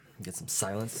Get some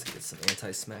silence. Get some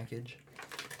anti-smackage.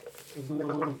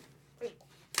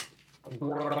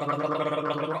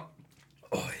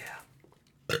 Oh,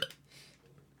 yeah.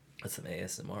 That's some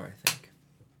ASMR, I think.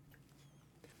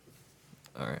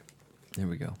 All right. Here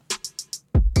we go.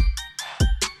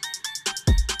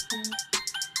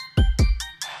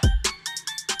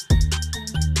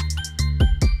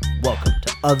 Welcome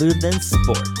to Other Than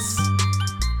Sports.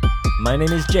 My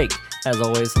name is Jake, as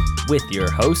always, with your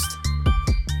host,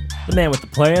 the man with the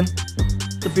plan,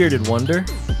 the bearded wonder,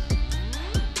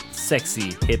 sexy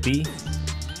hippie,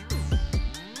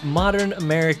 modern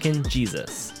American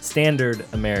Jesus, standard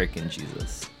American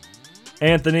Jesus,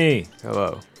 Anthony.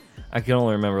 Hello. I can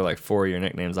only remember like 4 of your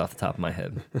nicknames off the top of my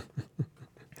head.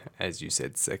 As you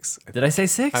said, 6. Did I say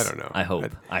 6? I don't know.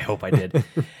 I hope I did.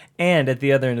 And at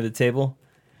the other end of the table,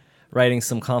 writing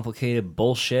some complicated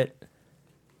bullshit,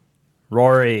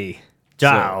 Rory,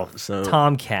 Jow,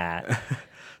 Tomcat.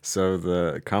 So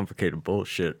the complicated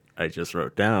bullshit I just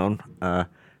wrote down,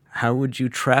 how would you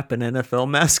trap an NFL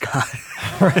mascot?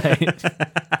 Right.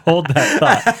 Hold that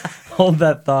thought. Hold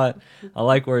that thought. I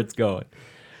like where it's going.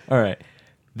 All right.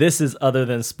 This is Other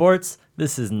Than Sports.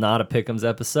 This is not a Pick'ems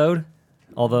episode,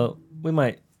 although we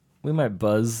might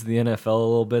buzz the NFL a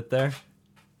little bit there.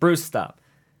 Bruce, stop.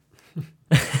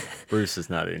 Bruce is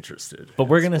not interested. But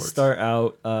we're going to start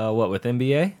out, with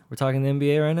NBA? We're talking the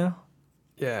NBA right now?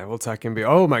 Yeah, we'll talk NBA.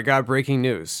 Oh my God, breaking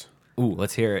news. Ooh,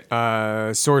 let's hear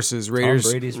it. Sources,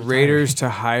 Raiders to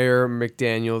hire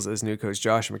McDaniels as new coach.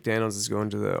 Josh McDaniels is going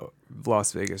to the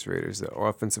Las Vegas Raiders, the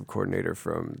offensive coordinator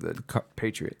from the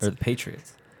Patriots. Or the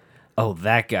Patriots. Oh,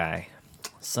 that guy.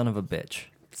 Son of a bitch.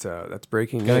 So that's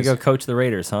breaking news. Gonna go coach the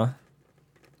Raiders, huh?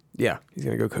 Yeah, he's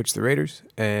going to go coach the Raiders,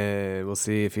 and we'll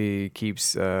see if he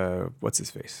keeps,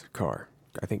 what's-his-face, Carr.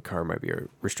 I think Carr might be a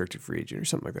restricted free agent or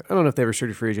something like that. I don't know if they have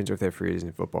restricted free agents or if they have free agents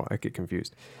in football. I get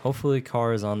confused. Hopefully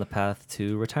Carr is on the path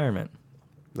to retirement.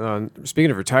 Speaking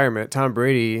of retirement, Tom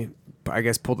Brady, I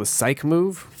guess, pulled a psych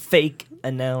move. Fake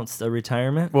announced a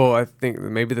retirement? Well, I think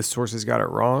maybe the sources got it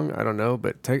wrong. I don't know,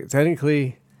 but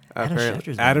technically... Adam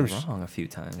Schefter's been wrong a few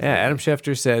times. Yeah, Adam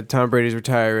Schefter said Tom Brady's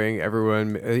retiring.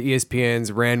 Everyone,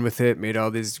 ESPN's ran with it, made all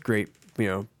these great,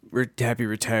 happy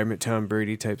retirement Tom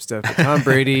Brady type stuff. But Tom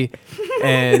Brady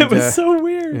and... It was so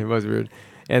weird. It was weird.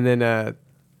 And then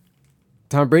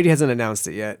Tom Brady hasn't announced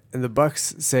it yet. And the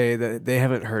Bucks say that they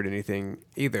haven't heard anything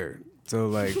either. So,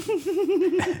 like...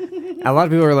 a lot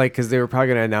of people are like, because they were probably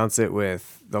going to announce it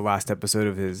with the last episode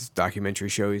of his documentary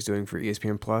show he's doing for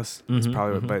ESPN Plus. It's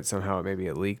probably, but somehow maybe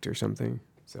it leaked or something.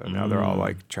 So now they're all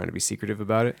like trying to be secretive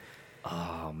about it.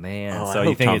 Oh man! So so I you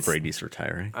hope think Tom Brady's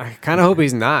retiring? I kind of hope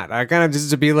he's not. I kind of just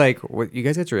to be like, what? You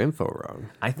guys got your info wrong.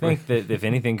 I think that if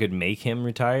anything could make him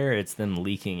retire, it's them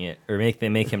leaking it, or make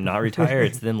him not retire.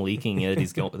 It's them leaking it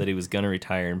that he was gonna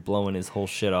retire and blowing his whole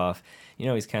shit off.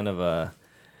 He's kind of a.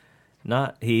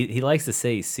 Not he likes to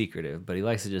say he's secretive, but he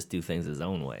likes to just do things his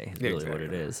own way. Is really what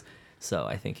it is. So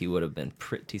I think he would have been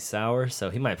pretty sour. So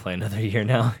he might play another year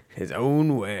now. His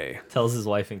own way. Tells his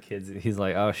wife and kids. He's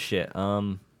like, oh shit,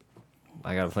 I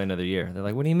gotta play another year. They're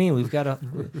like, what do you mean?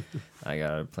 I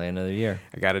gotta play another year.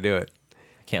 I gotta do it.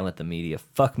 I can't let the media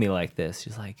fuck me like this.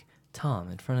 She's like, Tom,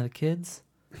 in front of the kids.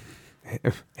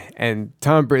 And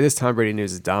this Tom Brady news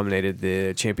has dominated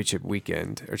the championship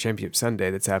weekend or championship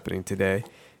Sunday that's happening today.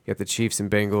 You got the Chiefs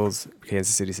and Bengals,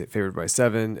 Kansas City favored by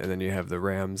 7, and then you have the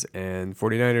Rams and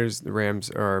 49ers. The Rams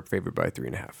are favored by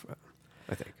 3.5,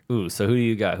 I think. Ooh, so who do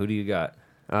you got?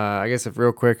 I guess if I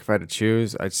had to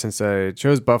choose, since I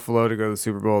chose Buffalo to go to the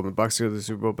Super Bowl and the Bucs to go to the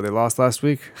Super Bowl, but they lost last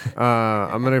week,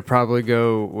 I'm going to probably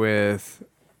go with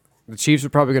the Chiefs are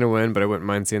probably going to win, but I wouldn't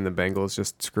mind seeing the Bengals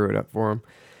just screw it up for them.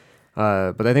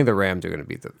 But I think the Rams are going to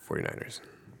beat the 49ers.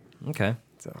 Okay.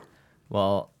 So,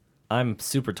 well, I'm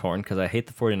super torn because I hate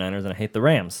the 49ers and I hate the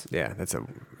Rams. Yeah,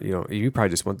 you probably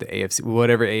just want the AFC,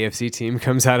 whatever AFC team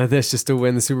comes out of this just to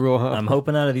win the Super Bowl, huh? I'm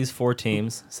hoping out of these 4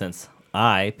 teams, since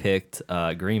I picked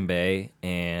Green Bay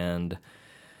and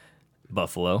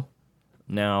Buffalo.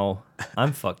 Now,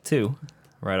 I'm fucked too,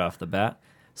 right off the bat.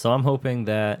 So I'm hoping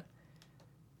that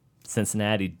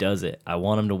Cincinnati does it. I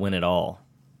want them to win it all.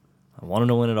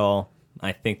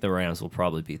 I think the Rams will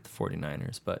probably beat the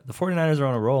 49ers, but the 49ers are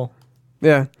on a roll.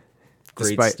 Yeah.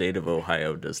 Great state of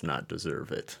Ohio does not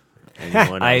deserve it.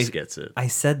 Anyone else gets it. I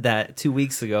said that 2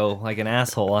 weeks ago like an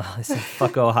asshole. I said,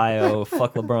 fuck Ohio,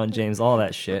 fuck LeBron James, all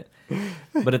that shit.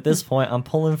 But at this point, I'm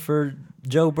pulling for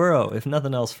Joe Burrow, if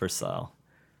nothing else for Sal.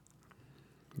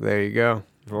 There you go.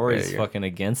 Rory's fucking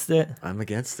against it. I'm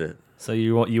against it. So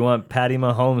you want Patty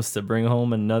Mahomes to bring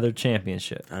home another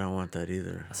championship. I don't want that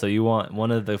either. So you want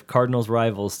one of the Cardinals'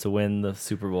 rivals to win the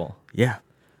Super Bowl. Yeah.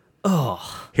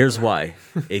 Oh, Here's why.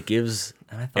 It gives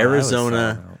I thought I was selling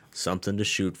Arizona out. something to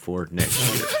shoot for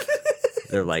next year.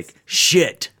 They're like,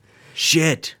 shit. A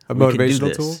we can do motivational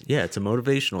this. tool? Yeah, it's a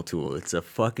motivational tool. It's a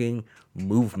fucking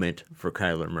movement for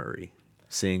Kyler Murray.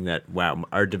 Saying that, wow,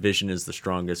 our division is the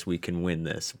strongest. We can win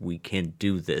this. We can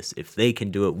do this. If they can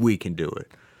do it, we can do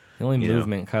it. The only You know?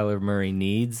 movement Kyler Murray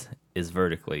needs is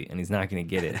vertically, and he's not going to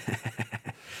get it.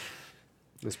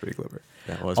 That's pretty clever.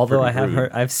 That was Although pretty I have rude.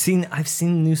 heard, I've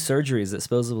seen new surgeries that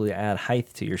supposedly add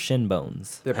height to your shin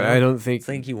bones. Yeah, but I don't think.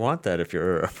 think you want that if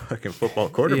you're a fucking football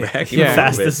quarterback. Yeah. You Yeah. move it.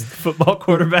 Fastest football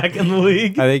quarterback in the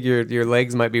league. I think your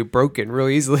legs might be broken real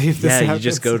easily. If this Yeah, you happens.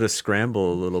 just go to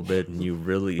scramble a little bit, and you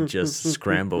really just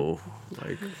scramble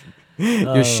like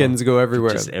Your shins go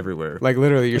everywhere. just everywhere. Like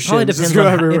literally, your It probably shins just depends go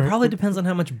on everywhere. it probably depends on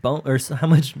how much bone or how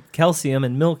much calcium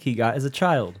and milk he got as a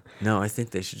child. No, I think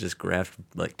they should just graft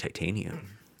like titanium.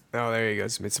 Oh, there you go.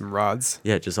 Just made some rods.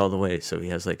 Yeah, just all the way, so he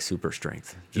has like super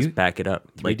strength. Just You- back it up,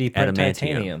 like 3D print adamantium.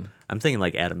 titanium. I'm thinking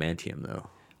like adamantium though.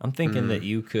 I'm thinking that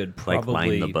you could Like line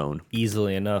probably the bone.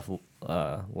 easily enough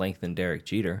lengthen Derek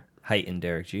Jeter, heighten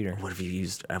Derek Jeter. What have you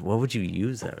used? What would you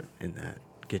use that in that?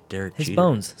 Get Derek His Jeter.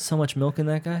 bones, so much milk in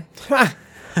that guy.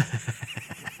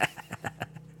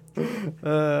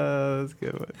 That's a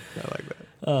good one. I like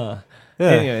that. Yeah.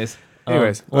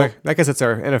 Anyways, well, like, I guess that's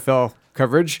our NFL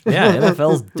coverage. yeah,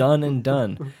 NFL's done and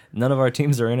done. None of our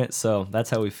teams are in it, so that's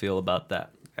how we feel about that.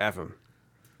 F 'em.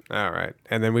 All right.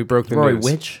 And then we broke the Rory,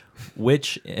 news.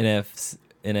 which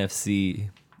NFC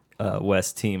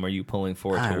West team are you pulling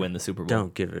for to win the Super Bowl?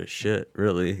 Don't give a shit,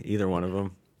 really. Either one of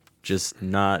them. Just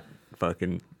not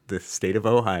fucking the state of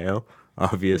Ohio,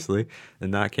 obviously, and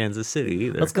not Kansas City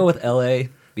either. Let's go with LA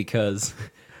because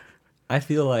I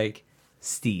feel like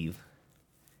Steve,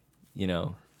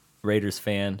 Raiders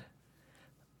fan,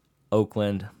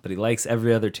 Oakland, but he likes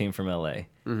every other team from LA.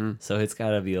 Mm-hmm. So it's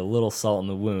got to be a little salt in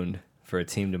the wound for a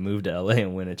team to move to LA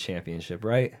and win a championship,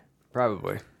 right?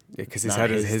 Probably. Yeah, because he's Not had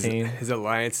his team. his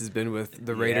alliance has been with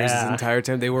the Raiders his Yeah. entire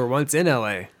time. They were once in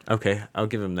LA. Okay, I'll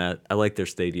give him that. I like their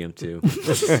stadium too.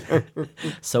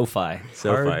 SoFi. SoFi.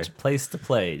 Hard place to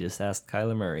play. Just ask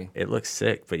Kyler Murray. It looks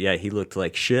sick, but yeah, he looked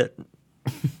like shit.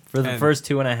 For the first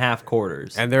 2.5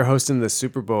 quarters. And they're hosting the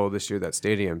Super Bowl this year, that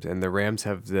stadium. And the Rams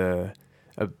have the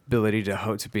ability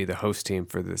to be the host team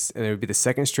for this. And it would be the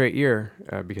second straight year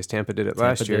because Tampa did it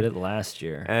last year. Tampa did it last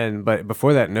year. But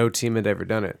before that, no team had ever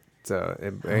done it. So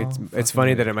it's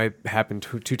funny that it might happen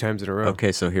two times in a row.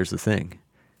 Okay, so here's the thing.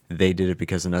 They did it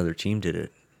because another team did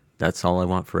it. That's all I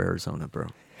want for Arizona, bro.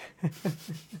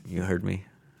 You heard me?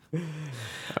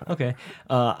 Okay.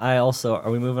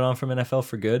 Are we moving on from NFL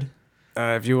for good?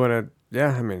 If you want to, yeah,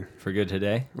 I mean, For good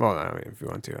today? well, I mean, if you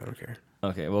want to, I don't care.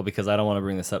 Okay, well, because I don't want to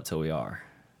bring this up till we are.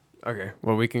 Okay,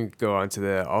 well, we can go on to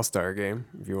the All-Star game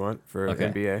if you want for Okay.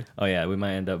 NBA. Oh, yeah, we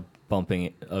might end up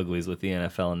bumping uglies with the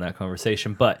NFL in that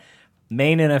conversation. But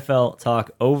main NFL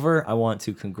talk over. I want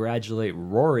to congratulate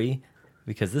Rory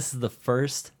because this is the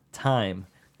first time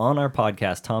on our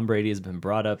podcast Tom Brady has been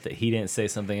brought up that he didn't say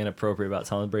something inappropriate about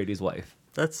Tom Brady's wife.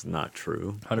 That's not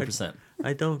true. 100%.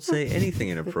 I don't say anything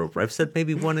inappropriate. I've said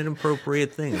maybe one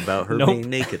inappropriate thing about her Nope. being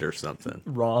naked or something.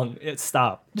 Wrong.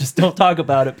 Stop. Just don't talk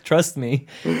about it. Trust me.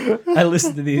 I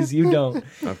listen to these. You don't.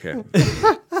 Okay.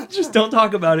 Just don't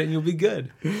talk about it and you'll be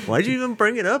good. Why'd you even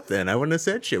bring it up then? I wouldn't have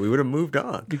said shit. We would have moved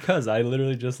on. Because I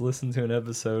literally just listened to an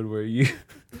episode where you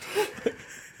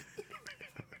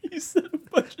you said a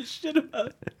bunch of shit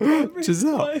about it.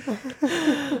 Giselle.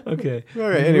 Okay.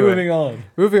 Okay, anyway. Moving on.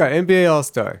 Moving on, NBA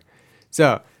All-Star.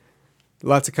 So,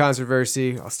 lots of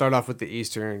controversy. I'll start off with the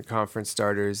Eastern Conference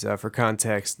starters. For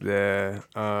context, the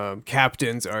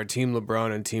captains are Team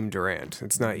LeBron and Team Durant.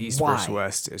 It's not East Why? versus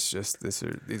West. It's just these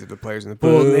are the players in the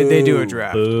pool. And they do a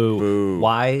draft. Boo. Boo.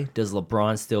 Why does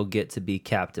LeBron still get to be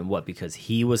captain? What? Because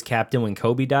he was captain when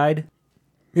Kobe died?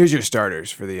 Here's your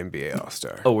starters for the NBA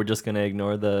All-Star. Oh, we're just gonna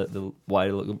ignore the why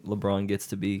LeBron gets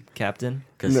to be captain?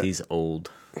 Because No. he's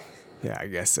old. Yeah, I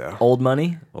guess so. Old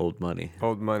money? Old money.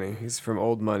 Old money. He's from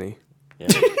Old Money. Yeah.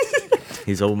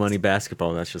 He's old money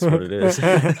basketball. That's just what it is.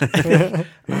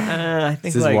 I think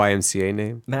It's his like YMCA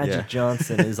name. Magic Yeah.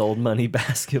 Johnson is old money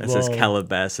basketball. That's his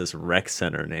Calabasas Rec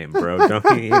Center name, bro.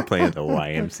 Don't he ain't playing the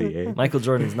YMCA. Michael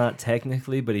Jordan's not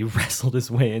technically, but he wrestled his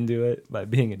way into it by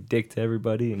being a dick to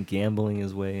everybody and gambling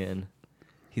his way in.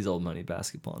 He's old money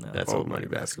basketball now. That's Old old money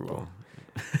money basketball.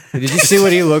 Did you see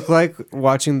what he looked like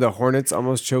watching the Hornets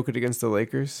almost choke it against the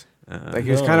Lakers? Like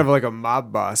he was No. kind of like a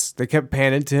mob boss. They kept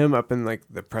panning to him up in like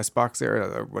the press box area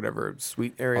or whatever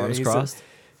suite area. Arms He's in. crossed.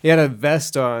 He had a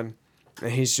vest on,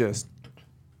 and he's just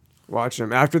watching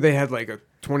him. After they had like a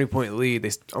 20-point lead.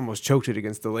 They almost choked it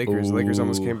against the Lakers. The Lakers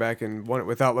almost came back and won it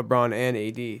without LeBron and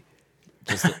AD.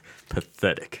 Just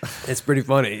pathetic. It's pretty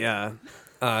funny, yeah.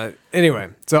 Anyway,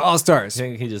 so All-Stars. I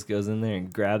think he just goes in there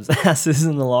and grabs asses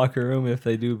in the locker room if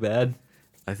they do bad.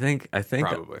 I think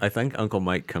Probably. Uncle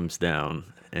Mike comes down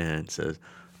and says,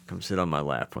 "Come sit on my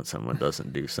lap when someone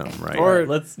doesn't do something right." Or-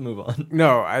 Let's move on.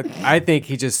 No, I think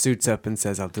he just suits up and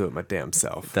says, "I'll do it my damn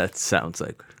self." That sounds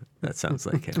like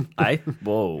him.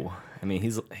 Whoa. I mean,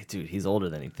 he's older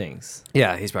than he thinks.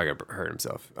 Yeah, he's probably going to hurt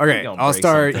himself. Okay, Gonna break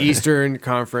All-Star something. Eastern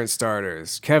Conference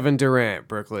starters. Kevin Durant,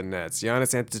 Brooklyn Nets.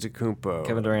 Giannis Antetokounmpo.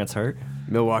 Kevin Durant's hurt.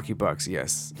 Milwaukee Bucks,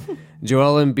 yes.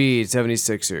 Joel Embiid,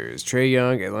 76ers. Trey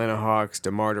Young, Atlanta Hawks.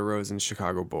 DeMar DeRozan,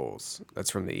 Chicago Bulls. That's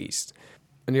from the East.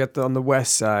 And you got on the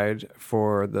West side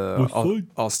for the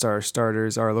All-Star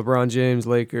starters are LeBron James,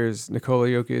 Lakers. Nikola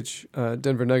Jokic,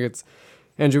 Denver Nuggets.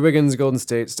 Andrew Wiggins, Golden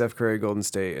State. Steph Curry, Golden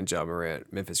State. And Ja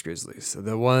Morant, Memphis Grizzlies. So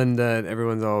the one that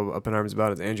everyone's all up in arms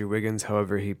about is Andrew Wiggins.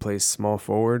 However, he plays small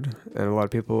forward. And a lot of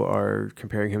people are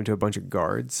comparing him to a bunch of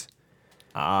guards.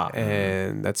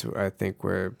 And that's, I think,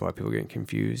 where a lot of people are getting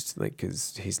confused. Like,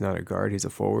 because he's not a guard, he's a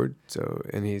forward. So,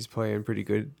 and he's playing pretty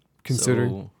good considering.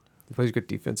 So, He plays good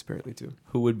defense, apparently, too.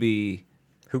 who would be...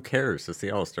 Who cares? It's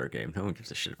the All-Star game. No one gives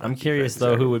a shit about I'm curious, defense.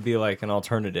 though, who would be like an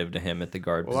alternative to him at the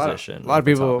guard position. A lot of off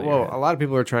the top people. of your Well, head? a lot of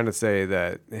people are trying to say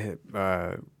that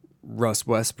Russ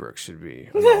Westbrook should be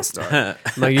an all-star.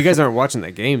 Like, you guys aren't watching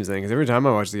the games then, because every time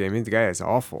I watch the game, the guy is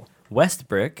awful.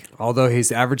 Westbrook. Although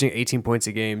he's averaging 18 points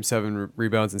a game, 7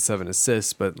 rebounds and 7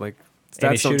 assists, but like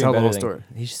And he's stats don't shooting tell the better whole than- story.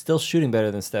 He's still shooting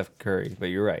better than Steph Curry, but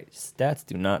you're right. Stats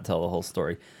do not tell the whole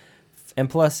story. And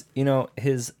plus,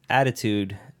 his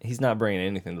attitude, he's not bringing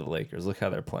anything to the Lakers. Look how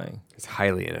they're playing. He's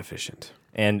highly inefficient.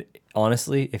 And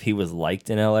honestly, if he was liked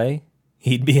in LA,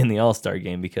 he'd be in the All-Star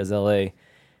game because LA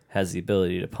has the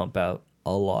ability to pump out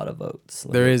a lot of votes.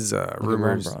 There is at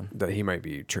rumors LeBron. that he might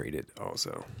be traded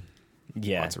also.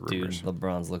 Yeah, lots of dude, rumors.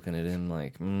 LeBron's looking at him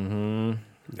like,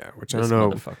 Yeah, which I this don't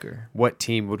know motherfucker. what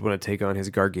team would want to take on his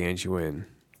gargantuan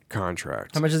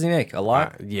contract. How much does he make? A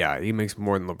lot? Yeah, he makes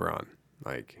more than LeBron.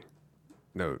 Like,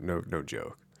 no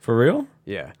joke. For real?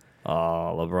 Yeah.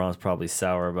 Oh, LeBron's probably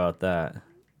sour about that.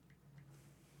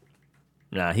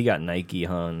 Nah, he got Nike,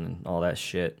 and all that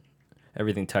shit.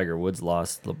 Everything Tiger Woods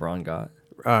lost, LeBron got.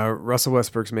 Russell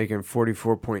Westbrook's making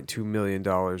 $44.2 million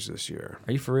this year.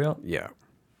 Are you for real? Yeah.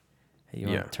 Hey, you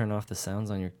want Yeah. to turn off the sounds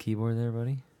on your keyboard there,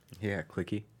 buddy? Yeah,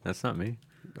 clicky. That's not me.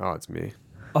 Oh, it's me.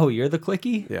 Oh, you're the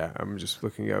clicky? Yeah, I'm just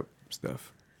looking up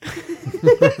stuff.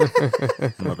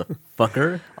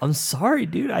 Motherfucker. I'm sorry,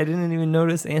 dude. I didn't even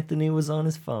notice Anthony was on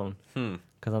his phone.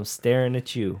 Because I'm staring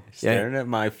at you. Staring at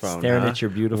my phone. Staring huh? at your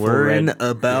beautiful Worrying red-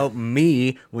 about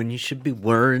me when you should be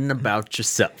worrying about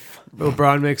yourself.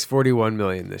 LeBron makes $41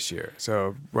 million this year,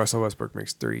 so Russell Westbrook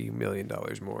makes $3 million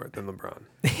more than LeBron.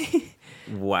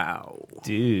 Wow.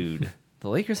 Dude. The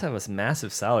Lakers have a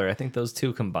massive salary. I think those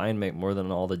two combined make more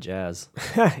than all the Jazz.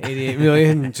 $88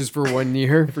 million just for 1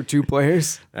 year for 2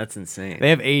 players. That's insane. They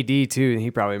have AD too, and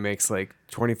he probably makes like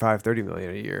 $25-30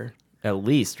 million a year. At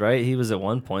least, right? He was at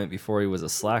one point before he was a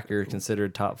slacker,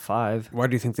 considered top 5. Why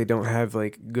do you think they don't have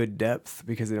like good depth?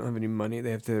 Because they don't have any money.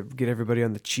 They have to get everybody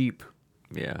on the cheap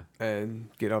Yeah. and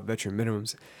get off veteran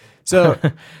minimums. So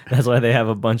That's why they have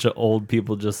a bunch of old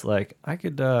people just like, I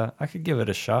could give it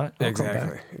a shot. I'll come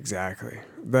back." exactly.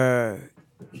 The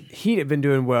Heat have been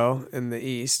doing well in the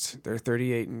East. They're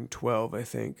 38-12, I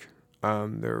think.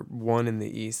 They're 1 in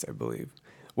the East, I believe.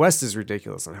 West is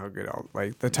ridiculous on how good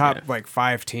the top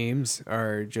 5 teams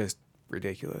are just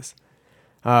ridiculous.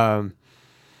 Other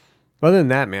than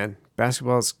that, man,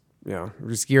 basketball's we're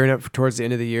just gearing up towards the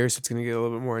end of the year, so it's going to get a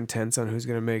little bit more intense on who's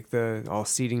going to make all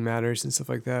seeding matters and stuff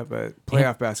like that. But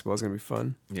playoff basketball is going to be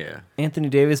fun. Yeah. Anthony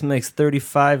Davis makes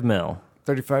 35 mil.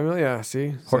 35 million, yeah.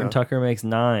 See, Horton Tucker makes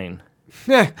 9.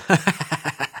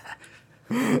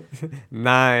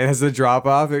 9 as the drop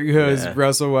off. It goes Yeah.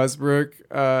 Russell Westbrook,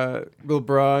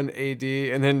 LeBron, AD,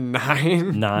 and then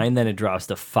 9. 9, then it drops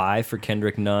to 5 for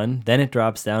Kendrick Nunn. Then it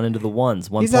drops down into the ones.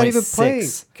 1.6. He's not even playing.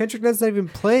 Kendrick Nunn's not even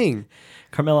playing.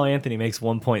 Carmelo Anthony makes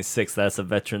 1.6. That's a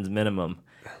veteran's minimum.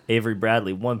 Avery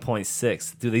Bradley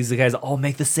 1.6. Dude, these guys all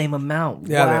make the same amount.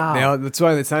 Yeah, wow. that's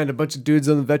why they signed a bunch of dudes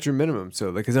on the veteran minimum.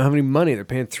 So because they don't have any money, they're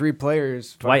paying 3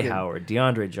 players. Dwight fucking- Howard,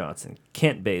 DeAndre Johnson,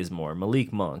 Kent Bazemore,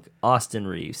 Malik Monk, Austin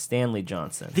Reeves, Stanley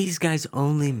Johnson. These guys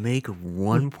only make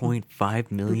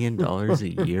 $1.5 million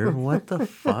a year? What the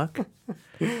fuck?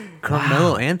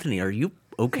 Carmelo Anthony, are you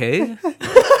okay?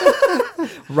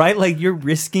 Right? Like you're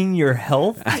risking your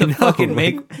health to fucking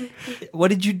make. What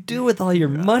did you do with all your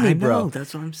money, I bro? know,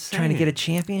 that's what I'm saying. Trying to get a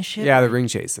championship? Yeah, the ring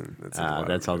chasing. That's,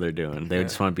 That's all they're doing. They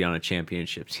just want to be on a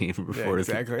championship team before.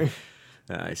 exactly.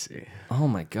 I see. Oh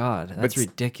my god, that's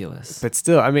ridiculous. But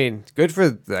still, I mean, good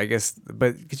for, I guess,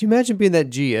 but could you imagine being that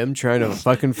GM trying to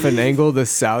fucking finagle the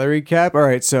salary cap? All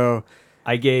right, so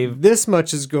I gave. this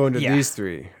much is going to Yeah. these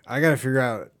three. I got to figure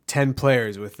out 10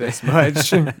 players with this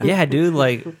much. Yeah, dude.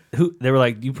 Like, who? They were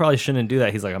like, you probably shouldn't do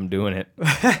that. He's like, I'm doing it.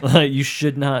 Like, you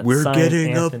should not. We're sign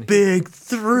getting Anthony. a big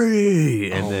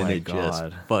 3. And Oh then my it just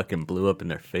God. fucking blew up in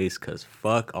their face because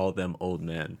fuck all them old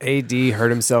men. AD hurt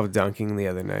himself dunking the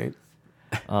other night.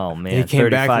 Oh man, He came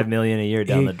back 35 million a year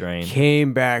down He the drain.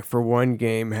 Came back for one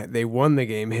game. They won the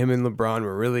game. Him and LeBron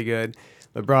were really good.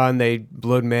 LeBron, they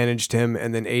load managed him,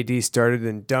 and then AD started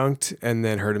and dunked, and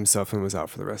then hurt himself and was out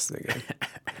for the rest of the game.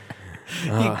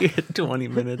 You get 20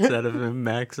 minutes out of him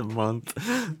max a month.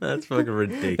 That's fucking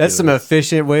ridiculous. That's some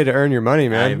efficient way to earn your money,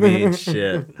 man. I mean,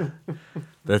 shit.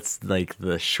 That's like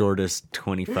the shortest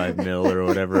 25 mil or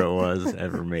whatever it was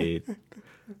ever made.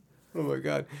 Oh my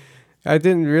god, I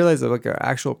didn't realize that like an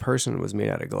actual person was made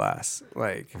out of glass.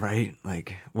 Like, Right?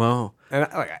 Like, well, and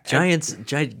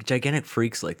gigantic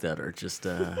freaks like that are just,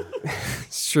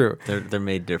 it's true. they're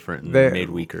made different and they're made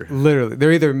weaker. Literally,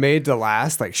 they're either made to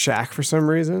last, like Shaq for some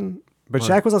reason, but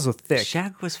Shaq was also thick.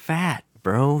 Shaq was fat,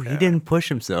 bro. He didn't push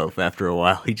himself after a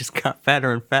while. He just got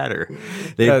fatter and fatter.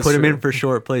 They That's put him true. in for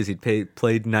short plays. He'd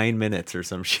played 9 minutes or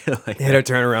some shit like Hit that.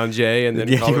 a turnaround J and then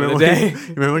Yeah, call you it a remember, day. you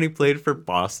remember when he played for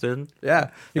Boston?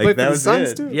 Yeah, he Like, played for the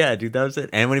Suns too. Yeah, dude, that was it.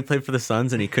 And when he played for the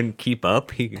Suns and he couldn't keep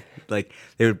up, they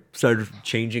would start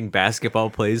changing basketball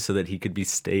plays so that he could be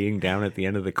staying down at the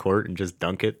end of the court and just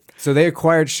dunk it. So they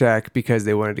acquired Shaq because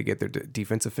they wanted to get their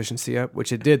defense efficiency up,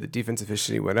 which it did. The defense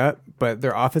efficiency went up, but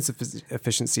their offensive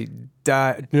efficiency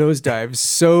nosedived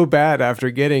so bad after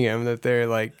getting him that they're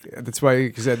like, that's why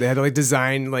you said they had to like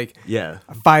design like Yeah.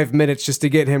 5 minutes just to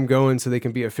get him going so they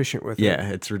can be efficient with Yeah,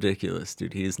 him. it's ridiculous,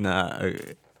 dude. He's not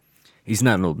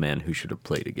an old man who should have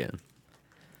played again.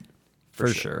 for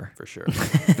sure. For sure.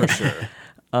 For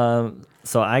sure.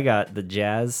 So I got the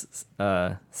Jazz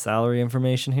salary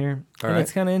information here, and right.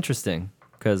 it's kind of interesting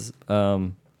because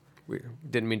We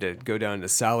didn't mean to go down to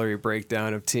salary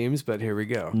breakdown of teams, but here we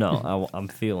go. no, I'm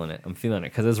feeling it. I'm feeling it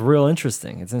because it's real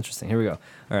interesting. It's interesting. Here we go.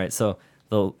 All right, so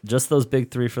just those big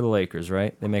 3 for the Lakers,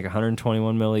 right? They make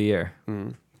 121 mil a year.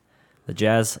 The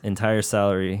Jazz entire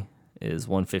salary is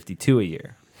 152 a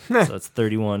year, so it's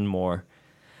 31 more.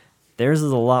 Theirs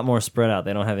is a lot more spread out.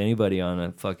 They don't have anybody on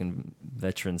a fucking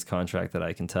veterans contract that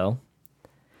I can tell.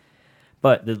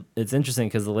 But it's interesting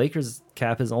because the Lakers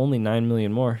cap is only 9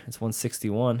 million more. It's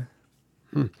 161.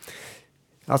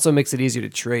 Also makes it easier to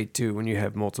trade too when you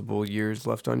have multiple years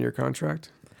left on your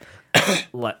contract.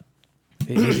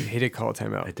 He did call a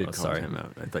timeout. I did call sorry. him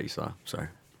out. I thought you saw. Sorry.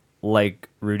 Like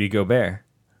Rudy Gobert.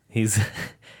 He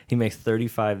makes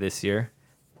 35 this year,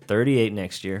 38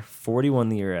 next year, 41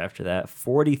 the year after that,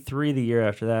 43 the year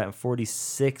after that, and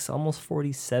 46, almost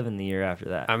 47 the year after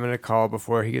that. I'm gonna call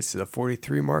before he gets to the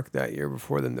 43 mark that year.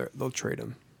 Before then, they'll trade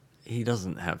him. He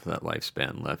doesn't have that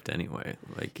lifespan left anyway.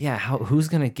 Like, Yeah, who's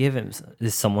going to give him?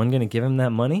 Is someone going to give him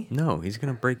that money? no, he's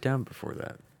gonna break down before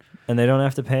that. And they don't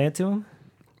have to pay it to him?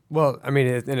 Well, I mean,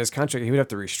 in his contract, he would have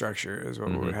to restructure, is what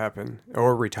would happen,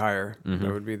 or retire.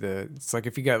 That would be It's like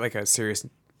if he got like a serious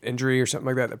injury or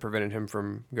something like that prevented him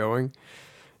from going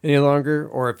any longer,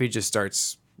 or if he just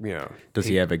starts, Does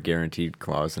he have a guaranteed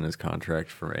clause in his contract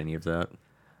for any of that?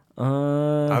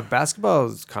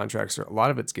 Basketball's contracts a lot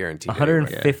of it's guaranteed. Anyway.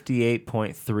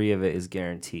 158.3 of it is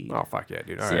guaranteed. Oh fuck yeah,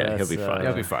 dude! All So, right. yeah, he'll be That's, fine.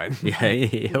 He'll be fine. Yeah,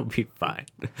 he'll be fine.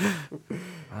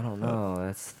 I don't know.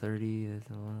 That's 30.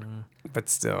 But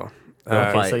still,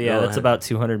 Okay, so yeah, They'll that's have- about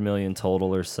 200 million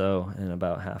total or so, and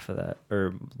about half of that,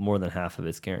 or more than half of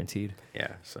it's guaranteed.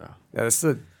 Yeah, so yeah, that's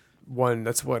the one.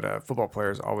 That's what football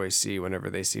players always see whenever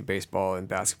they see baseball and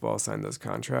basketball sign those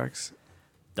contracts.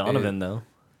 Donovan, though.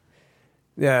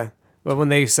 Yeah, but when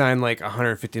they sign like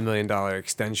 $150 million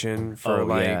extension for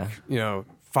Oh, yeah.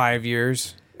 5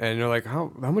 years, and they're like,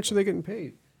 how much are they getting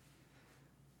paid?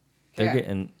 They're Yeah.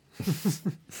 getting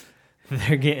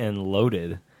they're getting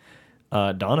loaded.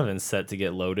 Donovan's set to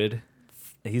get loaded.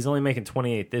 He's only making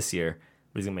 28 this year,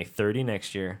 but he's gonna make 30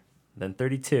 next year, then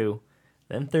 32,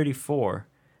 then 34,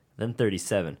 then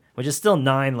 37, which is still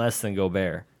 9 less than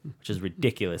Gobert, which is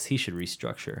ridiculous. He should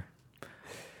restructure.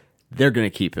 they're gonna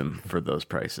keep him for those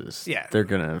prices. Yeah. They're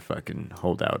gonna fucking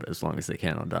hold out as long as they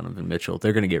can on Donovan Mitchell.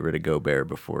 They're gonna get rid of Gobert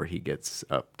before he gets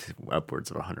up to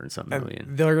upwards of 100 something And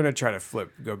million. they're gonna try to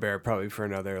flip Gobert probably for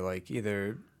another like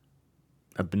either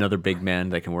another big man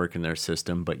that can work in their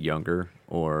system, but younger,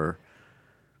 or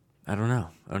I don't know.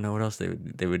 I don't know what else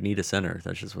they would need a center.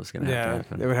 That's just what's going to have to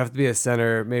happen. There would have to be a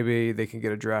center. Maybe they can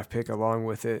get a draft pick along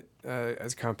with it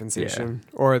as compensation,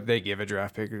 or they give a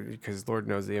draft pick because Lord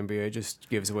knows the NBA just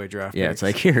gives away draft picks. Yeah, it's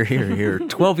like here.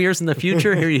 12 years in the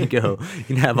future, here you go. You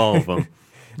can have all of them.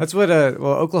 That's what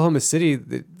Oklahoma City.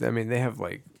 They have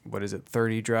like, what is it,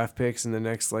 30 draft picks in the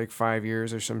next like 5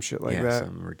 years or some shit like that.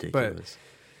 Something ridiculous.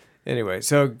 But anyway,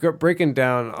 so breaking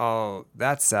down all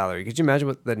that salary, could you imagine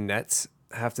what the Nets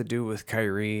have to do with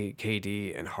Kyrie,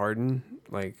 KD, and Harden?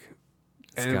 Like,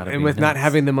 and with not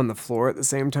having them on the floor at the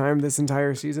same time this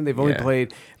entire season, they've only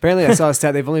played. Apparently, I saw a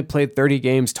stat. They've only played 30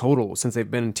 games total since they've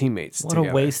been teammates. What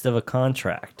a waste of a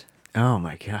contract. Oh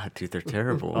my god, dude, they're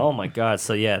terrible. Oh my god.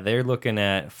 So yeah, they're looking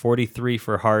at 43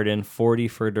 for Harden, 40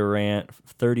 for Durant,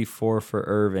 34 for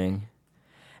Irving.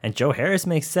 And Joe Harris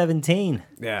makes 17.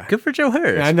 Yeah. Good for Joe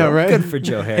Harris. I know, right? Good for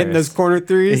Joe Harris. Hitting those corner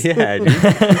threes. Yeah,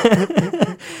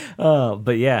 dude.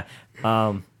 But yeah,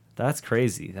 that's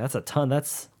crazy. That's a ton.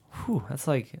 That's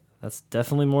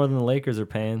definitely more than the Lakers are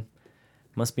paying.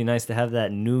 Must be nice to have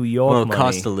that New York money.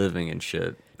 Cost of living and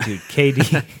shit. Dude,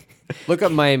 KD. Look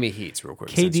up Miami Heats real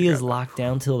quick. KD is locked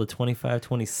down till the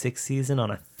 25-26 season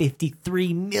on a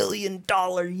 $53 million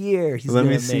year. Let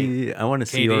me see. I want to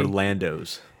see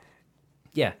Orlando's.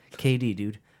 Yeah, KD,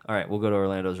 dude. All right, we'll go to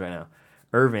Orlando's right now.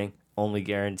 Irving, only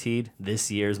guaranteed this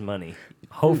year's money.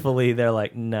 Hopefully they're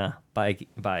like, nah, bye.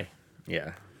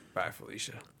 Yeah. Bye,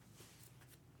 Felicia.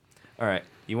 All right,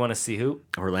 you want to see who?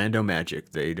 Orlando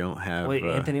Magic. They don't have... Wait,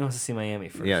 Anthony wants to see Miami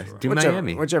first. Yeah, do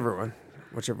Miami. Whichever one.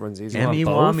 Whichever one's easier. Yummy,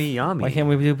 wummy, yummy. Why can't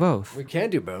we do both? We can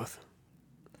do both.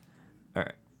 All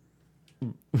right.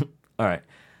 All right.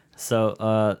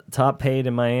 So, top paid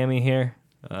in Miami here,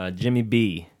 Jimmy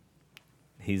B.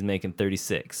 He's making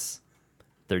 36.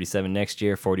 37 next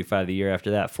year, 45 the year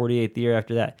after that, 48 the year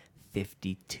after that,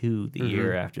 52 the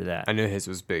year after that. I knew his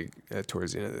was big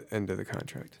towards the end of the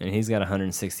contract. And he's got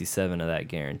 167 of that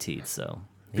guaranteed, so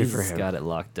he's got it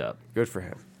locked up. Good for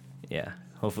him. Yeah.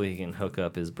 Hopefully he can hook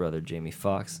up his brother Jamie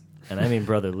Foxx. And I mean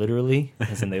brother literally,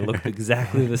 as in they look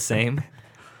exactly the same.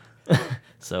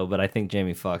 But I think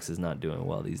Jamie Foxx is not doing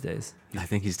well these days. I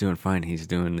think he's doing fine. He's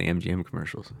doing the MGM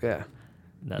commercials. Yeah.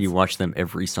 You watch them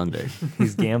every Sunday.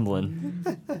 He's gambling.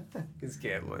 He's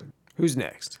gambling. Who's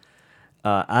next?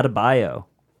 Adebayo.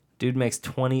 Dude makes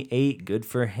 28. Good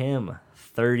for him.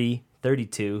 30,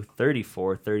 32,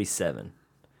 34, 37.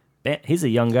 He's a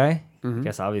young guy. I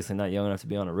guess obviously not young enough to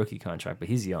be on a rookie contract, but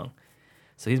he's young.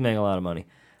 So he's making a lot of money.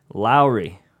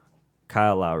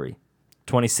 Kyle Lowry.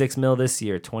 26 mil this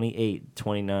year, 28,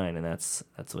 29, and that's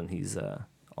when he's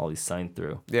all he's signed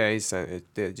through. Yeah, he's signed.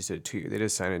 They just did 2 year. They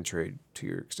just signed and trade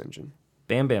 2-year extension.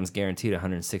 Bam Bam's guaranteed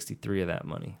 163 of that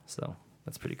money, so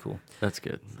that's pretty cool. That's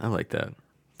good. I like that.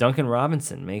 Duncan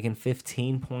Robinson making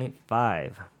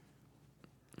 15.5.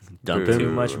 Dump him.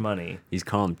 Too much money. He's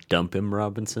calling him Dump Him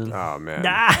Robinson. Oh man,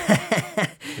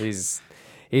 he's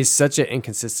such an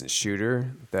inconsistent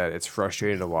shooter that it's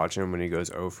frustrating to watch him when he goes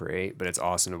 0 for 8, but it's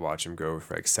awesome to watch him go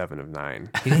for like 7 of 9.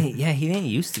 He didn't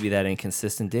used to be that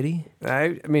inconsistent, did he?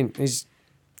 I mean, he's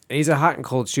a hot and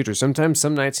cold shooter. Sometimes,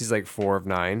 some nights he's like 4 of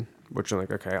 9, which I'm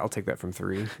like, okay, I'll take that from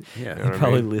 3. Yeah, you know he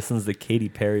probably listens to Katy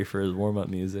Perry for his warm up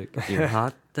music. You're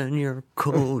hot, then you're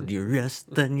cold. You're yes,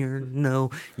 then you're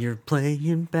no. You're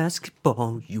playing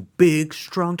basketball. You big,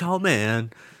 strong, tall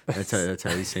man. That's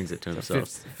how he sings it to himself.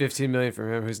 15 million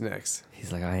from him. Who's next?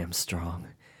 He's like, I am strong.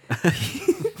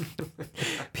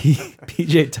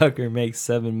 PJ Tucker makes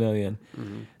 $7 million.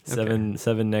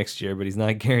 Seven next year, but he's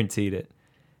not guaranteed it.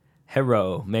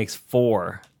 Hero makes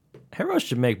 4. Hero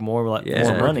should make more money.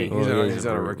 He's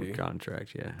on a rookie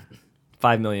contract. Yeah,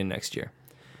 $5 million next year,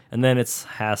 and then it's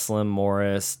Haslam,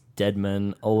 Morris,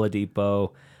 Dedman,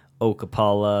 Oladipo,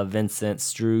 Okapala, Vincent,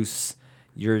 Strus,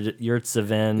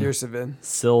 Yurtseven,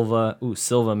 Silva.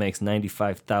 Silva makes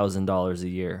 $95,000 a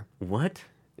year. What?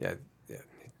 Yeah.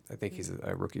 I think he's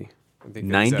a rookie.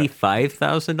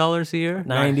 $95,000 a year?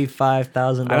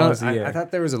 $95,000 a year. I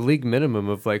thought there was a league minimum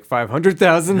of like $500,000.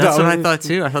 That's what I thought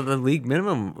too. I thought the league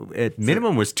minimum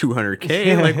was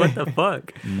 $200K. Like what the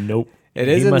fuck? Nope.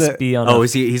 He must be on.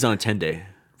 He's on a 10-day.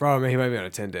 Bro, he might be on a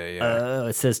 10-day. Yeah.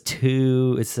 It says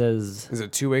 2. It says is it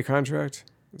a 2-way contract?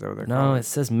 Is that what they're calling it?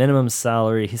 Says minimum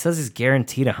salary. He says he's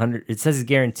guaranteed 100. It says he's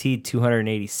guaranteed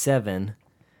 287.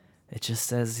 It just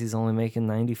says he's only making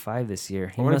 95 this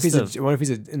year. What if he's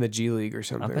in the G League or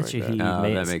something? I bet you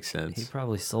that makes sense. He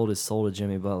probably sold his soul to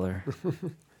Jimmy Butler.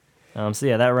 So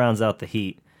yeah, that rounds out the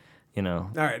Heat. you know.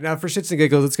 All right, now for shits and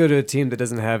giggles, let's go to a team that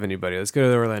doesn't have anybody. Let's go to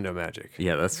the Orlando Magic.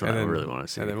 Yeah, that's what I really want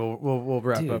to see. And then we'll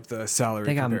wrap Dude, up the salary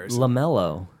They got comparison.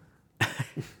 LaMelo.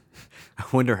 I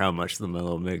wonder how much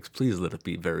LaMelo makes. Please let it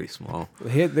be very small.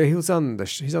 He's on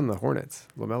the Hornets.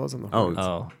 LaMelo's on the Hornets.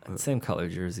 Oh, same color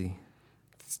jersey.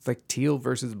 It's like teal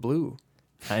versus blue.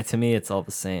 To me, it's all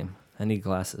the same. I need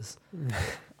glasses.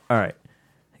 All right.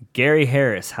 Gary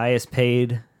Harris, highest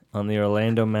paid on the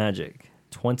Orlando Magic,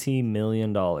 $20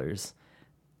 million.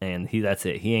 And that's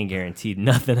it. He ain't guaranteed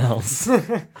nothing else.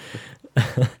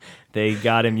 They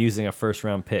got him using a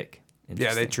first-round pick.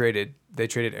 Yeah, they traded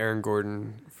Aaron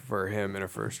Gordon for him in a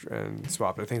first and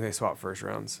swapped. I think they swapped first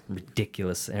rounds.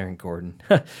 Ridiculous, Aaron Gordon.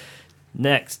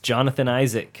 Next, Jonathan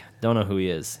Isaac. Don't know who he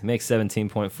is. He makes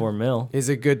 $17.4 million. He's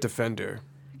a good defender.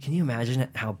 Can you imagine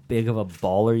how big of a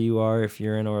baller you are if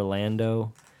you're in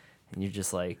Orlando and you're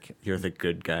just like You're the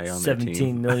good guy on their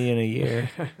team. $17 million a year?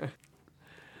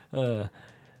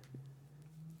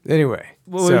 Anyway,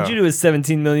 What would you do with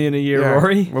 $17 million a year,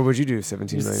 Rory? What would you do?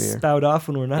 17 Just million a year. spout off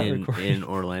when we're not in recording. in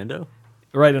Orlando.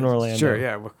 Right in Orlando. Sure.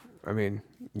 Yeah. Well, I mean,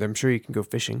 I'm sure you can go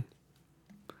fishing.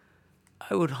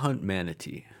 I would hunt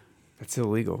manatee. That's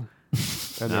illegal.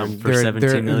 And For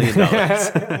 $17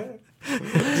 million.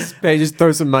 Hey, just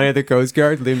throw some money at the Coast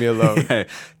Guard. Leave me alone. Yeah,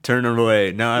 turn it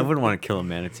away. No, I wouldn't want to kill a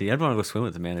manatee. I'd want to go swim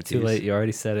with the manatees. Too late. You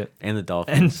already said it. And the And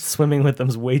dolphins. swimming with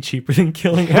them's way cheaper than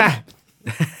killing them.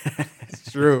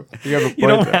 It's true. You have a point. You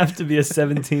don't there. have to be a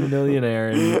 17 millionaire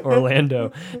in Orlando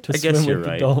to I guess swim you're with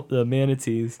right. the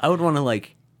manatees. I would want to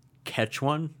like catch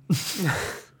one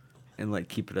and like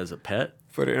keep it as a pet.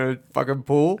 Put it in a fucking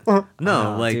pool.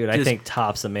 No, like dude, just, I think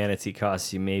tops a manatee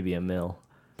costs you maybe $1 million.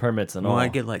 Permits and well, all. I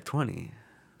get like 20.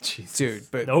 Dude,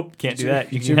 but Nope, can't do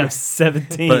that. You Could can you have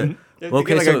 17. But You have to okay,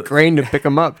 get like so a crane to pick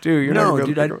them up, too. You're not no, gonna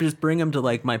dude, be able I'd to just bring them to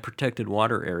like my protected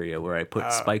water area where I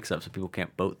put spikes up so people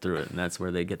can't boat through it, and that's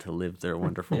where they get to live their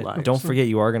wonderful lives. Don't forget,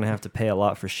 you are going to have to pay a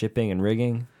lot for shipping and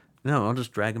rigging. No, I'll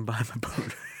just drag them by my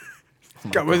boat,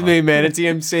 Come with me, manatee.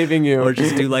 I'm saving you. or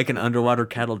just do like an underwater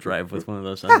cattle drive with one of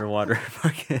those underwater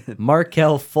fucking.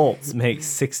 Markel Fultz makes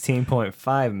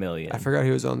 $16.5 million. I forgot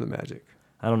he was on the Magic.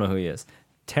 I don't know who he is.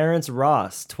 Terrence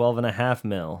Ross, $12.5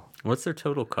 million. What's their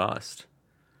total cost?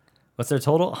 What's their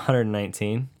total?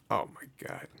 119. Oh, my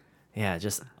God. Yeah,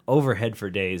 just overhead for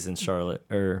days in Charlotte.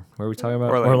 Or where are we talking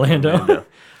about? Orlando. Orlando.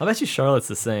 I bet you Charlotte's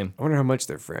the same. I wonder how much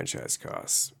their franchise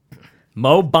costs.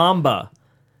 Mo Bamba.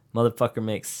 Motherfucker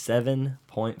makes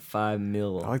 $7.5 I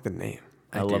million. like the name.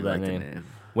 I do love that like the name.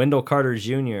 Wendell Carter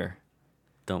Jr.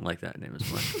 Don't like that name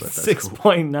as much, but that's cool.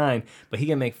 6.9. But he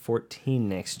can make 14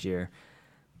 next year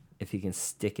if he can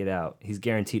stick it out. He's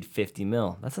guaranteed $50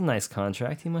 million. That's a nice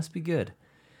contract. He must be good.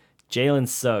 Jalen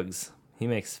Suggs. He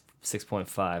makes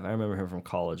 6.5. I remember him from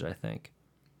college, I think.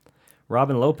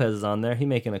 Robin Lopez is on there. He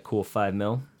making a cool $5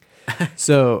 million.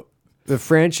 So the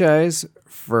franchise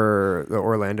for the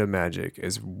Orlando Magic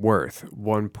is worth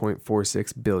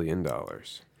 $1.46 billion.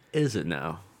 Is it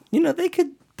now? You know, they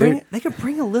could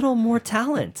bring a little more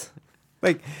talent.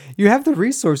 Like, you have the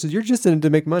resources. You're just in it to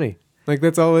make money. Like,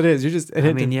 that's all it is. You're just in I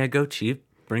it mean, to... yeah, go cheap,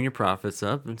 bring your profits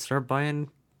up, and start buying.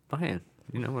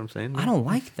 You know what I'm saying? I don't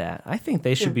like that. I think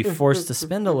they should be forced to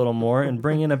spend a little more and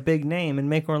bring in a big name and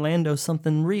make Orlando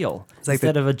something real like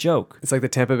instead of a joke. It's like the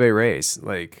Tampa Bay Rays.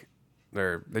 Like,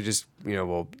 they just,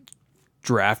 will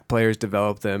draft players,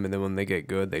 develop them, and then when they get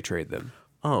good, they trade them.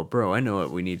 Oh, bro, I know what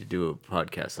we need to do a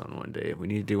podcast on one day. We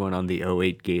need to do one on the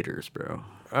 '08 Gators, bro.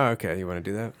 Oh, okay. You want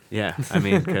to do that? Yeah, I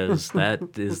mean, because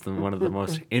that is one of the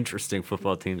most interesting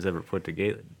football teams ever put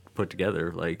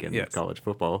together, like in Yes. college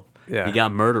football. Yeah. You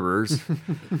got murderers.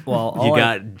 Well, You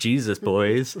got Jesus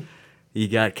boys. You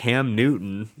got Cam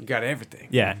Newton. You got everything.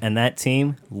 yeah, and that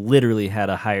team literally had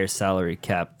a higher salary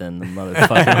cap than the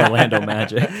motherfucking Orlando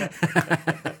Magic.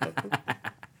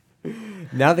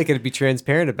 Now they could be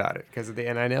transparent about it because of the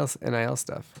NIL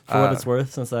stuff. For what it's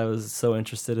worth, since I was so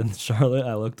interested in Charlotte,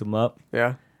 I looked them up,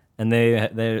 Yeah. and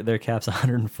their cap's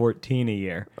 114 a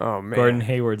year. Oh, man. Gordon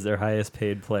Hayward's their highest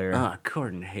paid player, Ah,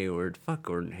 Gordon Hayward. Fuck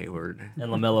Gordon Hayward.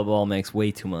 and LaMelo Ball makes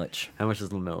way too much. How much does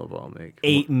LaMelo Ball make?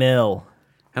 $8 million.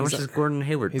 How much does Gordon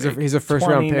Hayward He's make? a first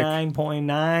round pick.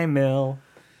 29.9 mil.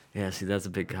 Yeah, see, that's a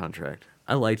big contract.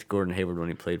 I liked Gordon Hayward when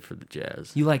he played for the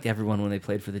Jazz. You liked everyone when they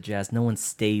played for the Jazz. No one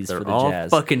stays They're for the all Jazz.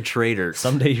 fucking traitors.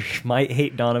 Someday you might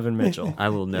hate Donovan Mitchell. I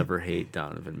will never hate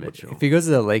Donovan Mitchell. If he goes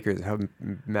to the Lakers, how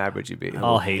mad would you be?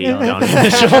 I'll hate Donovan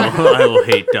Mitchell. I will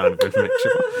hate Donovan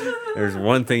Mitchell. There's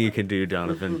one thing you can do,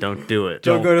 Donovan. Don't do it.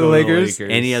 Don't go to the Lakers.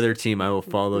 Any other team, I will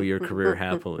follow your career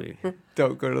happily.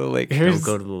 Don't go to the Lakers. Don't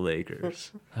go to the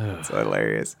Lakers. That's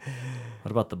hilarious.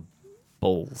 What about the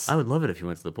Bulls. I would love it if he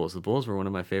went to the Bulls. The Bulls were one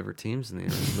of my favorite teams in the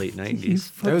late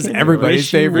 90s. That was everybody's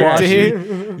favorite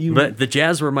team. But the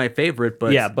Jazz were my favorite.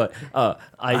 But Yeah, but I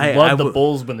I loved the would-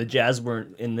 Bulls when the Jazz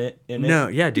weren't in it. no,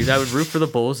 yeah, dude, I would root for the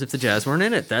Bulls if the Jazz weren't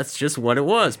in it. That's just what it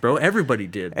was, bro. Everybody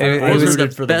did. And The it Bulls was were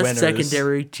good the for the best winners.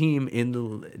 secondary team in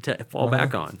to fall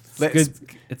back on. Let's-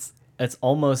 Good. It's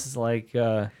almost like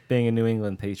being a New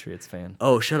England Patriots fan.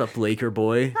 Oh, shut up, Laker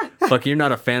boy. Fuck, you're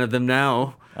not a fan of them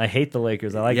now. I hate the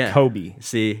Lakers. I like Yeah. Kobe.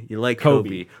 See, you like Kobe.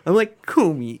 Kobe. I'm like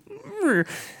Kobe.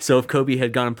 So if Kobe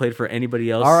had gone and played for anybody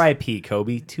else, R.I.P.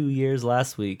 Kobe. 2 years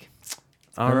last week.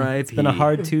 R.I.P. It's been a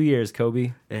hard 2 years,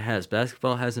 Kobe. It has.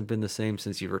 Basketball hasn't been the same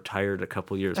since you retired a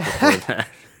couple years before that.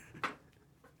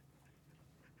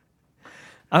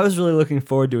 I was really looking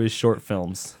forward to his short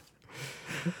films.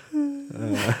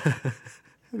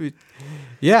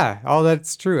 Yeah, all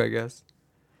that's true, I guess.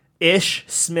 Ish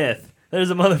Smith. There's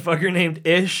a motherfucker named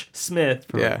Ish Smith.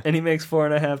 Yeah. And he makes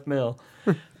 $4.5 million.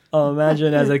 Oh,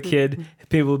 imagine as a kid,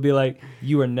 people would be like,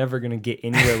 you are never going to get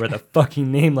anywhere with a fucking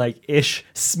name like Ish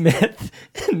Smith.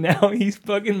 And now he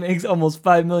fucking makes almost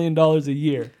 $5 million a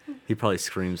year. He probably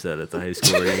screams that at the high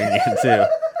school reunion too.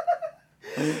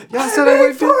 That's what I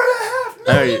would do.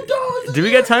 All right. Do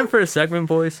we got time for a segment,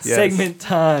 boys? Yes. Segment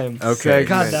time. Okay.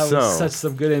 God, that was so such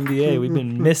some good NBA. We've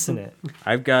been missing it.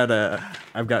 I've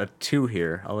got two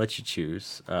here. I'll let you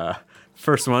choose.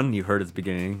 First one you heard at the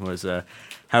beginning was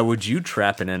how would you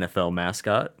trap an NFL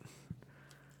mascot?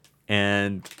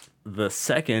 And the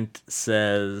second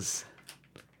says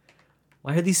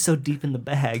Why are these so deep in the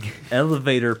bag?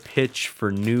 elevator pitch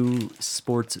for new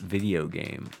sports video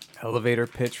game. Elevator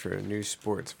pitch for a new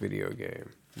sports video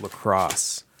game.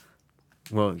 Lacrosse.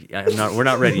 Well, we're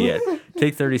not ready yet.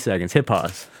 Take 30 seconds. Hit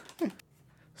pause.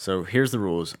 So here's the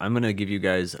rules. I'm going to give you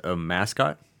guys a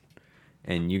mascot,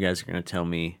 and you guys are going to tell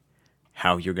me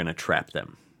how you're going to trap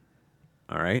them.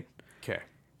 All right? Okay.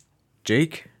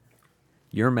 Jake,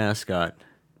 your mascot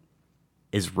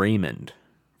is Raymond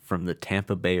from the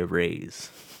Tampa Bay Rays.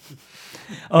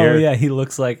 Oh, Here- yeah, he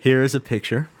looks like... Here is a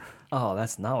picture. Oh,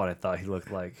 that's not what I thought he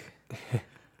looked like.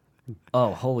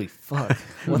 Oh, holy fuck.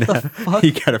 What the fuck?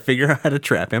 You got to figure out how to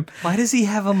trap him. Why does he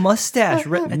have a mustache?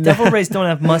 Devil Rays don't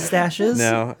have mustaches.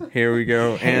 Now, here we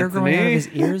go. Hair growing out of his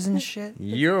Anthony, ears and shit.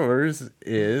 yours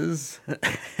is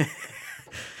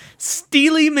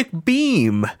Steely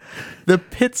McBeam, the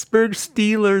Pittsburgh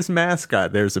Steelers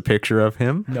mascot. There's a picture of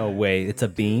him. No way. It's a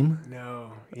beam?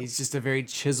 No, he's just a very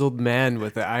chiseled man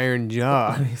with an iron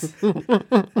jaw.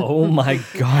 Oh, my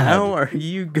God. How are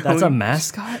you going? That's a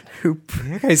mascot?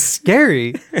 That guy's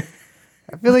scary.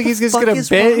 I feel like he's just fuck gonna is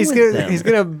bend. wrong He's with gonna them? he's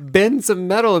gonna bend some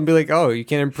metal and be like, "Oh, you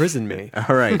can't imprison me."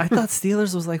 All right. I thought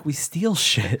Steelers was like we steal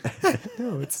shit.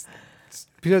 No, it's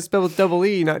spelled with double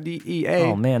E, not D-E-A.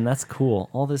 Oh, man, that's cool.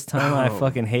 All this time I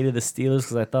fucking hated the Steelers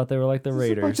because I thought they were like the A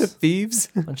Raiders. bunch of thieves.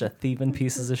 Bunch of thieving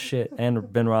pieces of shit.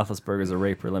 And Ben Roethlisberger's a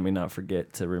raper. Let me not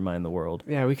forget to remind the world.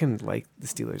 Yeah, we can like the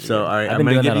Steelers. So, all again. right, I've I'm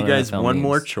been going to doing give you that on guys NFL one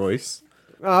more memes. choice.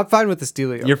 Oh, I'm fine with the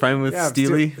Steely. You're fine with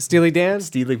Steely? Steely Dan?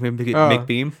 Steely Oh.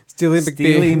 McBeam? Steely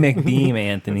Steely McBeam. McBeam,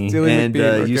 Anthony. Steely And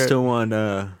McBeam, you okay. still want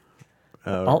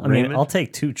Raymond? I'll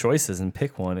take two choices and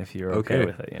pick one if you're okay, Okay.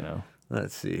 with it, you know.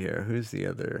 Let's see here. Who's the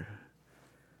other?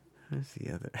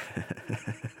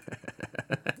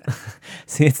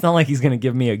 See, it's not like he's going to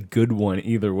give me a good one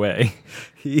either way.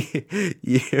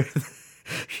 You're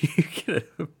gonna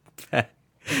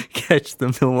catch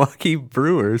the Milwaukee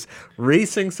Brewers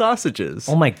racing sausages.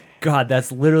 Oh my God,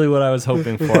 that's literally what I was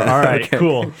hoping for. All right, Okay.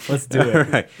 cool. Let's do All it.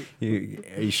 right.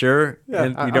 Are you sure?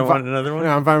 And you don't want another one? No,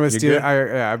 I'm fine with You're Steely. good?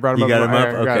 I brought him You up. got him up?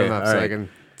 I got Okay, him up all so right. I can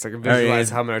right, visualize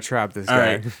Ian. how I'm gonna trap this All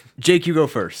guy. right. Jake, you go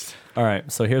first. All right,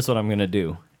 so here's what I'm going to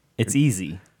do. It's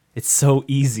easy. It's so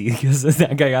easy because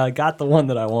I got the one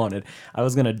that I wanted. I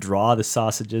was going to draw the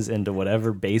sausages into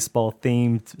whatever baseball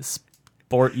themed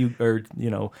sport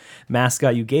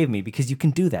mascot you gave me because you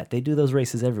can do that. They do those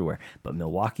races everywhere, but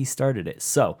Milwaukee started it.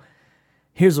 So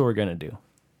here's what we're going to do.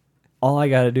 All I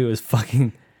got to do is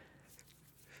fucking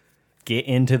get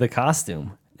into the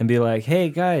costume and be like, hey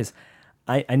guys,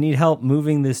 I need help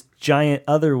moving this giant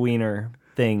other wiener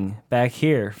thing back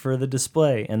here for the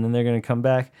display. And then they're going to come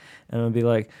back and I'll be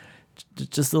like,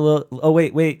 just a little, oh,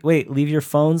 wait, leave your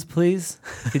phones, please.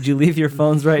 Could you leave your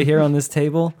phones right here on this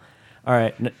table? All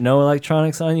right, no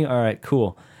electronics on you? All right,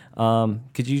 cool.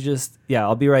 Could you just, yeah,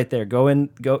 I'll be right there. Go,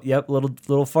 yep,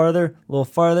 little farther,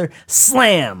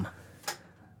 slam!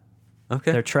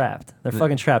 Okay. They're trapped. They're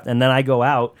fucking trapped. And then I go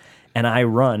out and I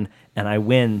run and I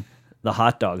win the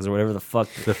hot dogs or whatever the fuck.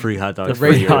 The free hot dogs. The for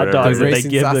free you or hot whatever. dogs The that they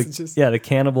racing give sausages. the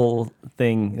cannibal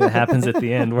thing that happens at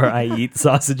the end where I eat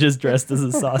sausages dressed as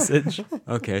a sausage.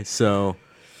 Okay, so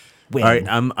Win. All right,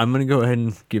 I'm gonna go ahead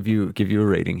and give you a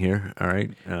rating here. All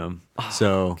right,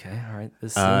 so Okay, all right.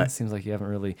 This seems like you haven't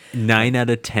really. 9 out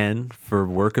of 10 for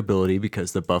workability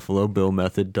because the Buffalo Bill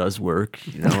method does work.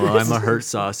 You know, I'm a hurt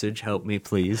sausage. Help me,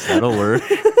 please. That'll work.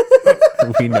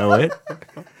 We know it.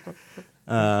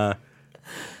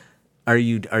 Are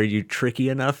you tricky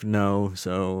enough? No.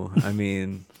 So I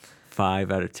mean,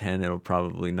 5 out of 10, it'll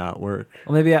probably not work.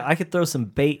 Well, maybe I could throw some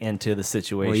bait into the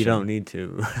situation. Well, you don't need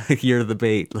to. You're the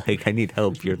bait. Like, I need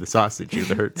help. You're the sausage. You're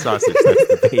the hurt sausage. That's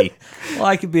the bait. Well,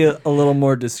 I could be a little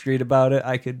more discreet about it.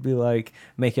 I could be like,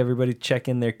 make everybody check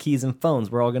in their keys and phones.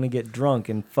 We're all gonna get drunk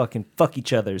and fucking fuck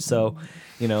each other. So,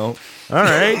 you know. All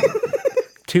right.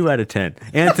 2 out of 10.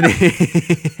 Anthony,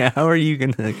 how are you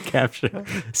going to capture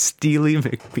Steely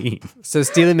McBeam? So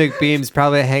Steely McBeam's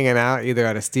probably hanging out either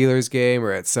at a Steelers game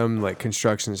or at some like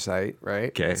construction site, right?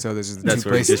 Okay. So there's That's two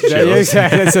where he places. just Yeah, chills.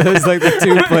 exactly. So there's like the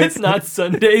two places. It's not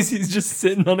Sundays. He's just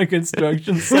sitting on a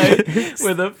construction site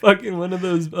with a fucking one of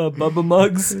those Bubba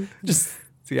mugs. Just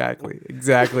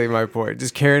Exactly my point.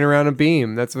 Just carrying around a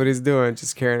beam. That's what he's doing.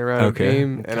 Just carrying around a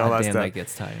beam and all that goddamn, stuff. that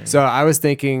gets tiring. So I was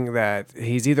thinking that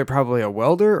he's either probably a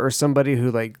welder or somebody who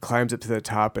like climbs up to the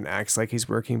top and acts like he's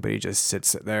working, but he just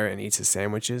sits there and eats his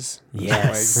sandwiches.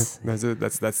 Yes. Like,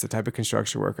 that's the type of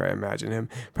construction worker I imagine him.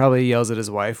 Probably yells at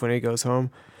his wife when he goes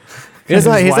home. He's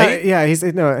not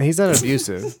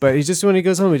abusive, but he's just when he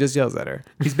goes home, he just yells at her.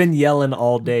 He's been yelling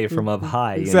all day from up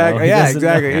high. You Exactly. know? He Yeah, doesn't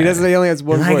exactly. know. He doesn't. He only has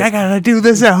one Like, voice. I got to do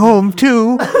this at home,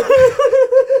 too.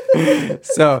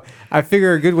 So I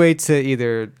figure a good way to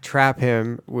either trap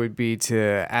him would be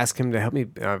to ask him to help me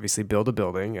obviously build a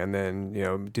building and then, you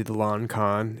know, do the lawn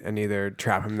con and either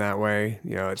trap him that way,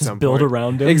 you know, at Just some build point.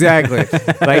 around him. Exactly.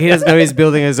 Like he doesn't know he's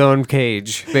building his own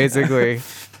cage, basically.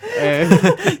 And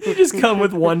You just come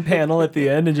with one panel at the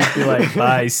end and just be like,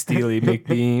 "Bye, Steely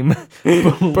McBeam."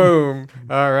 boom.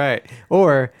 All right.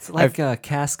 Or It's like a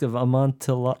cask of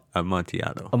Amontillado.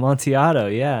 Amontillado.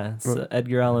 Yeah, it's an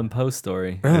Edgar Allan Poe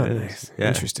story. oh, It nice. is. Yeah.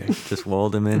 Interesting. Just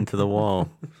walled him into the wall.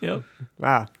 Yep,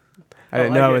 Wow. I I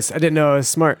didn't like know it. I didn't know I was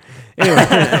smart. Anyway,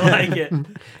 I like it.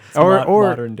 It's Or-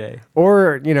 modern day.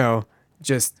 or you know,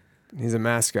 just he's a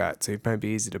mascot, so he might be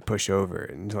easy to push over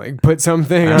and like put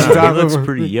something on top He looks of him.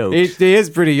 pretty yoked. He is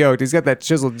pretty yoked. He's got that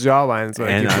chiseled jawline. That's what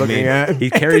I And keep I looking mean, at. he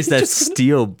carries that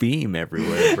steel beam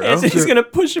everywhere, bro. He's gonna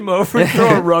push him over and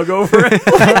throw a rug over it.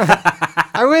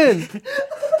 I win.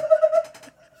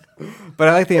 But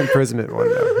I like the imprisonment one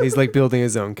though. He's like building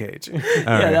his own cage. All Yeah,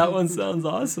 right. that one sounds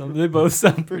awesome. They both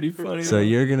sound pretty funny. So though.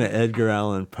 you're gonna Edgar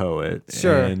Allan Poe it,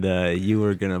 Sure. and you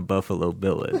were gonna Buffalo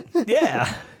Bill it.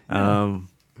 yeah.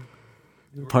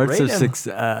 Parts Rate of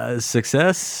him.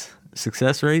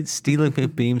 success rate. Stealing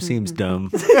McBeam seems dumb.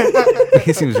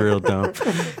 He seems real dumb.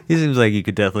 He seems like you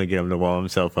could definitely get him to wall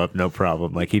himself up, no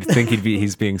problem. Like he'd think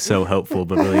he's being so helpful,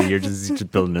 but really he's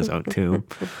just building his own tomb.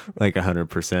 Like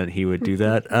 100%, he would do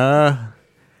that.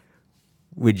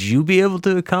 Would you be able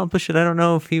to accomplish it? I don't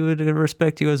know if he would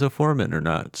respect you as a foreman or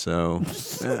not. So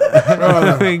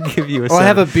let me give you a. Well, I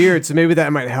have a seven. beard, so maybe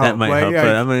that might help. That might Like, help,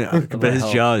 yeah, but but his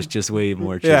help. jaw is just way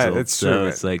more Yeah, chiseled. that's true, So man.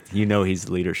 it's like he's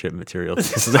leadership material.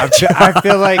 I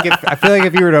feel like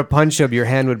if you were to punch him, your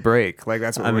hand would break. Like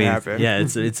that's what I would mean, happen. yeah,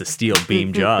 it's a steel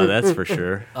beam jaw, that's for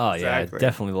sure. Oh yeah, Exactly. I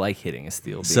definitely like hitting a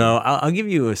steel beam. So I'll give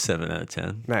you a 7 out of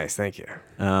 10. Nice, thank you.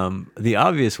 The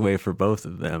obvious way for both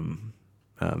of them,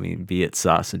 I mean, be it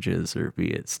sausages or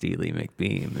be it Steely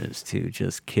McBeam, is to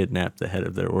just kidnap the head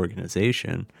of their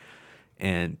organization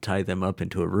and tie them up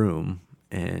into a room.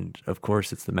 And of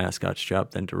course, it's the mascot's job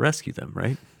then to rescue them,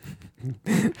 right?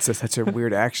 It's such a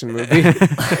weird action movie.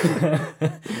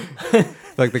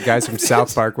 Like the guys from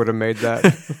South Park would have made that.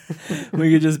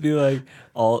 we could just be like,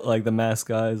 all like the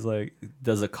mascot is like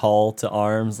does a call to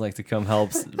arms like to come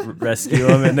help rescue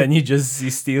him, and then you just see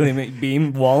Steely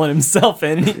McBeam walling himself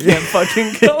in. He can't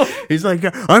fucking go. He's like,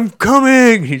 I'm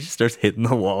coming! He just starts hitting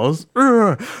the walls.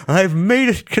 I've made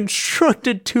it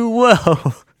constructed too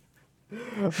well.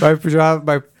 My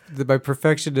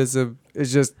perfectionism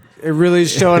is just it really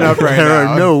is showing up right There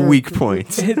now. are no weak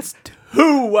points. It's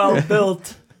too well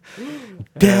built.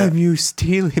 Damn you,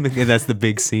 Steely McBeam. And that's the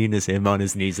big scene, is him on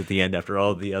his knees at the end after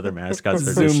all the other mascots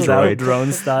are Zooms out destroyed.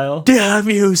 drone style. Damn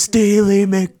you, Steely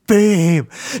McBeam!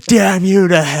 Damn you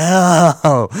to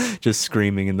hell! Just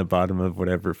screaming in the bottom of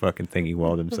whatever fucking thing he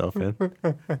walled himself in.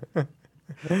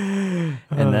 And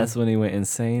that's when he went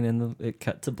insane, and it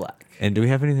cut to black. And do we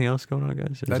have anything else going on,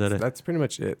 guys? Or is that it? That's pretty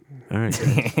much it. All right.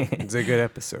 It's a good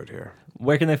episode here.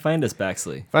 Where can they find us,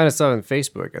 Baxley? Find us on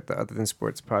Facebook at the Other Than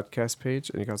Sports Podcast page,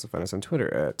 and you can also find us on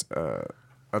Twitter at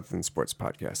Other Than Sports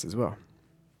Podcast as well.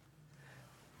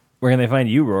 Where can they find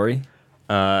you, Rory?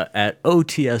 at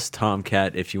OTS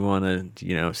Tomcat if you want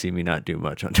to, see me not do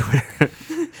much on Twitter.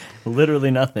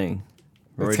 Literally nothing.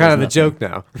 Rory It's kind of the does joke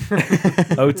now.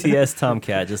 nothing. OTS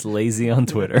Tomcat, just lazy on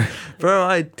Twitter. Bro,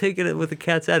 I take it with a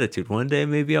cat's attitude. One day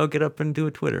maybe I'll get up and do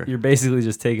a Twitter. You're basically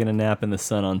just taking a nap in the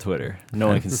sun on Twitter. No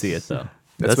one can see it though.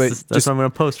 That's what I'm going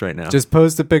to post right now. Just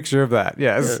post a picture of that.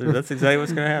 Yes. That's exactly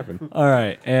what's going to happen. All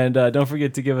right, and don't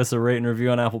forget to give us a rate and review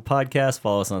on Apple Podcasts.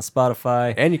 Follow us on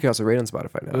Spotify. And you can also rate on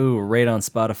Spotify now. Ooh, rate on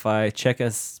Spotify. Check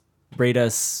us, rate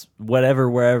us,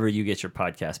 wherever you get your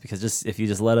podcast. Because if you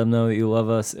just let them know that you love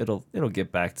us, it'll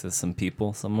get back to some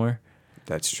people somewhere.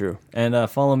 That's true. And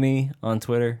follow me on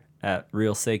Twitter at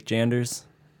RealSakeJanders.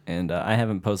 And I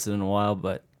haven't posted in a while,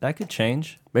 but that could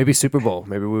change. Maybe Super Bowl.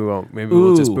 Maybe we won't. Maybe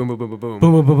we'll just boom, boom, boom, boom, boom.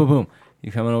 Boom, boom, boom, boom, boom.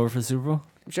 You coming over for the Super Bowl?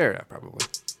 Sure, yeah, probably.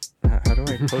 How do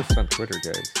I post on Twitter,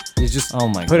 guys? You just Oh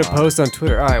my put God. a post on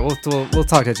Twitter. All right, we'll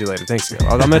talk to you later. Thanks, Gil.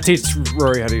 I'm gonna teach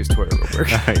Rory how to use Twitter real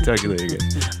quick. All right, talk to you later,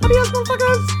 guys. Adios,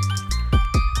 motherfuckers.